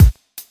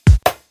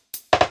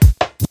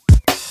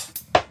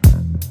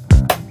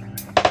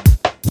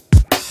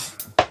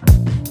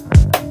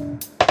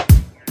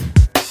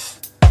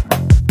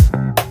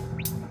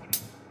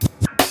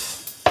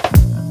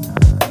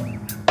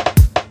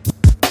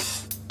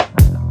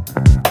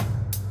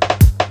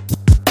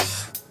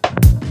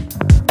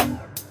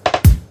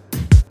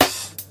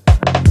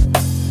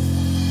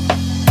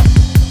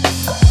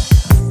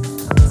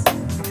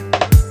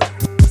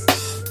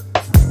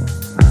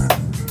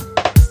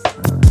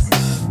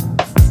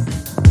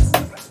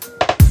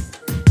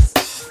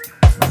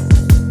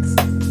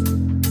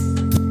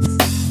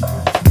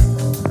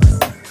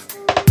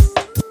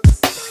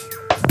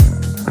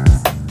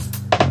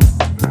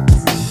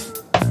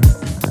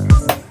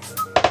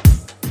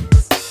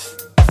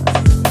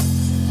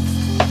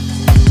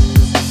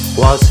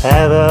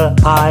Whatever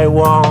I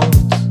want,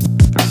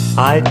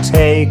 I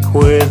take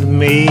with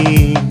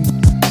me,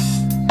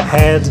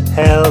 head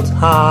held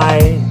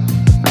high,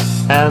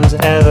 and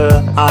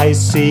ever I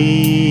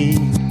see,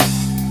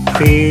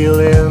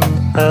 feeling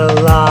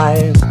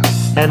alive,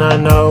 and I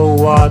know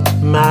what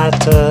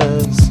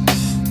matters.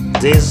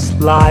 This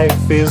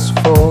life is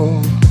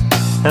full,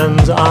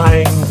 and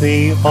I'm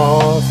the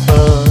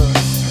author.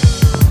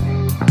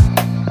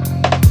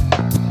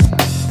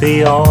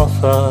 The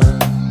author,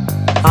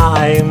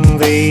 I'm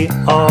the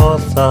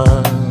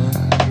author.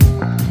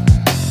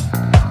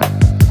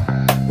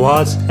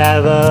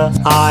 Whatever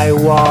I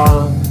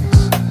want,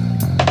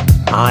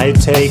 I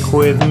take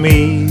with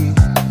me,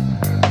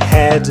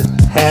 head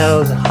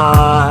held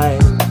high,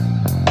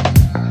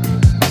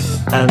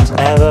 and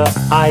ever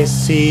I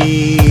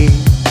see.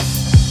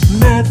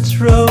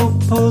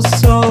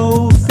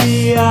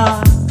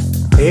 Metroposophia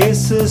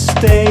is a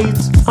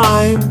state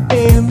I'm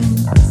in,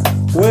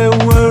 where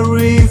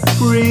worry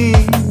free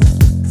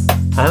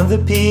and the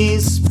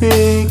peace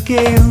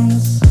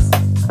begins.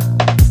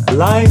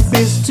 Life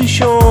is too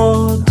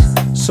short,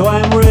 so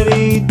I'm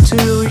ready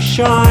to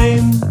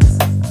shine.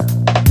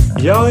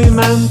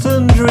 Enjoyment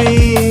and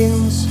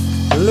dreams,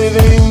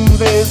 living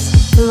this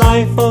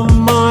life of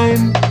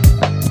mine.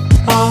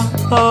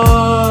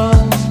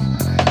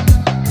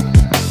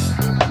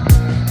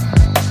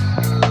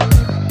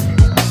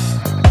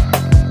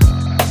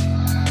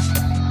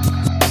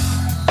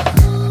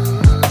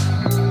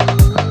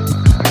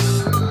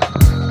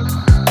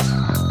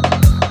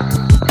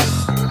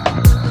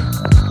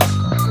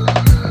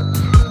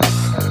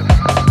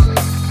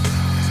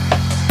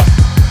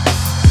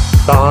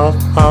 Thought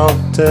of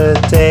the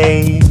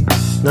day,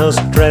 no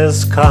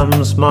stress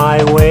comes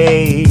my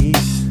way.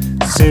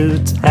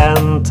 Suit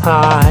and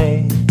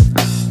tie,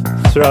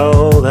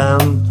 throw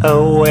them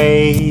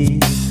away.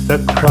 The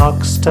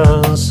clock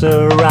turns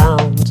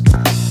around,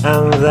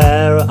 and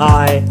there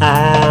I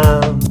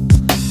am.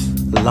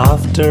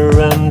 Laughter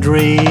and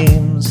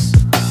dreams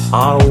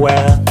are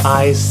where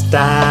I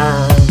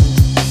stand.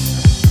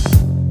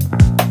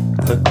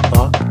 The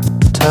clock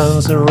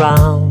turns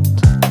around,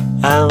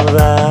 and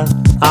there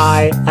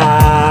I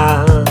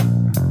am.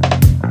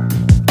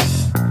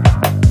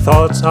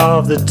 Thoughts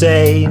of the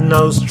day,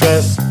 no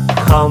stress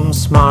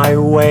comes my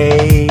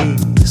way.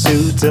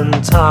 Suit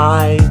and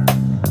tie,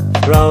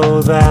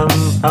 throw them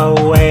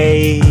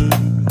away.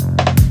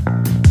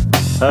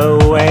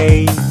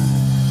 Away.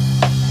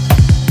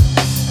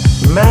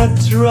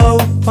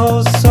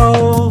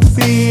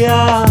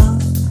 Metroposophia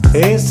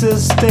is a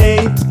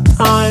state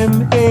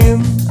I'm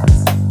in,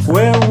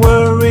 where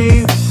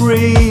worry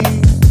free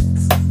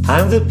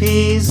and the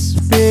peace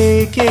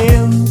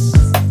begins.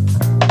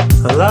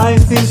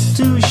 Life is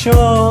too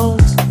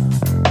short,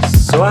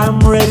 so I'm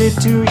ready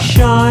to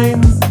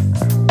shine.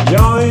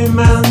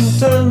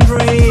 Enjoyment and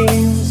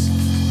dreams,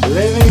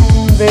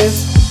 living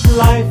this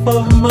life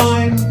of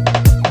mine.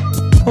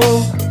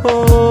 Oh,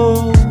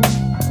 oh.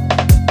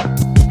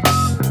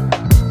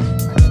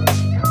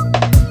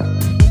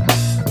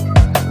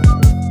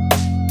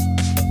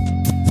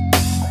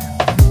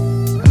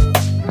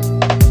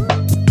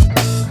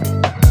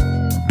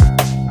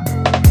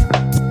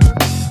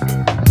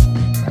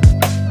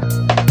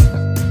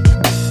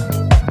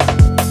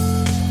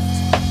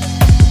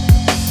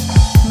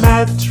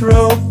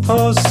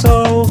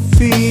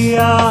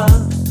 Metroposophia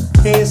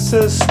is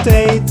a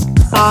state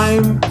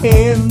I'm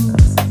in,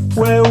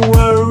 where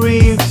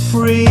worry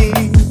free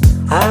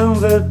and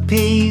the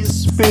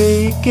peace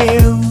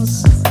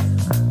begins.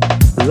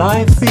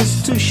 Life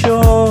is too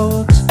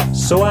short,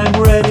 so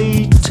I'm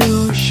ready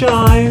to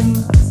shine.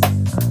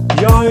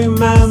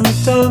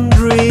 Enjoyment and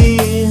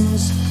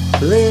dreams,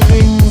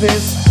 living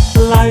this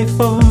life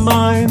of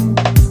mine.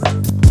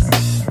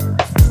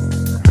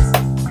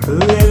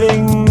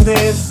 Living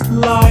this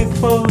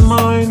life of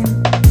mine.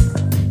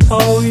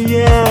 Oh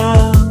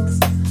yeah,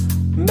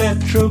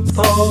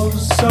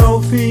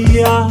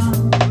 Metroposophia.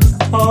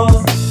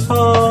 Oh,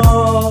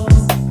 oh,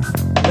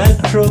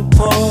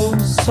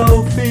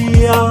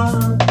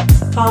 Metroposophia.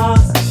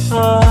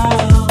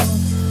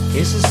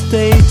 Is a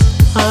state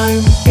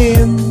I'm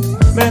in.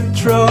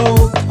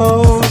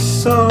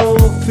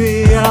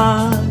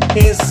 Metroposophia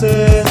is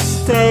a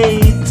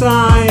state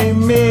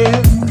I'm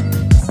in,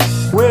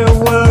 where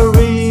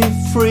worry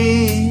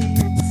free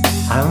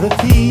and the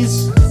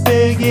peace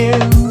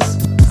begins.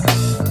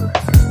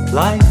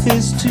 Life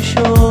is too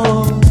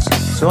short,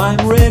 so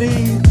I'm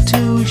ready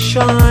to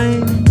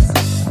shine.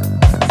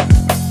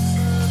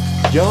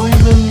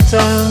 Enjoyment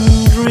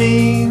and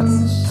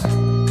dreams,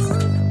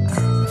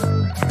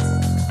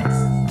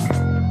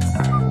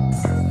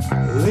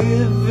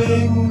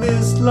 living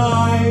this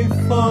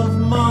life of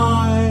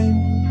mine.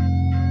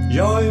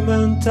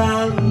 Enjoyment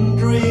and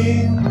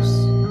dreams,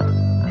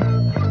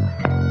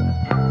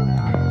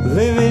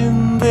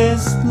 living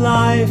this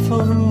life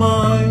of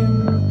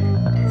mine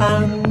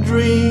and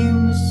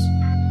dreams.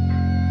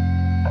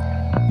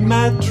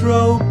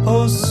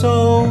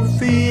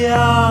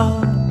 Metroposophia,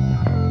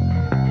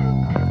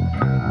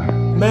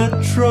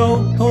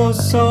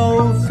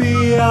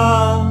 metroposophia,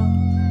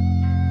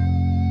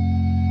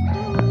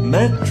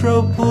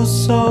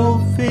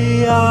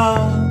 metroposophia,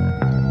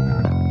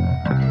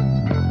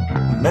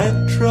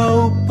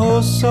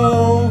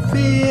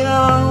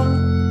 metroposophia,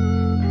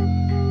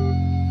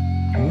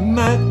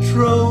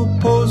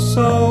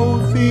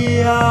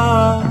 metroposophia.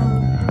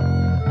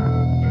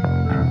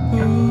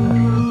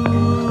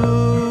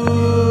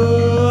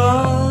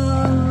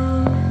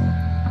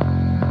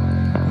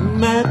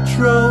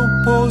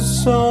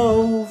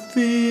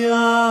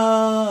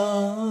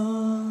 Metroposophia.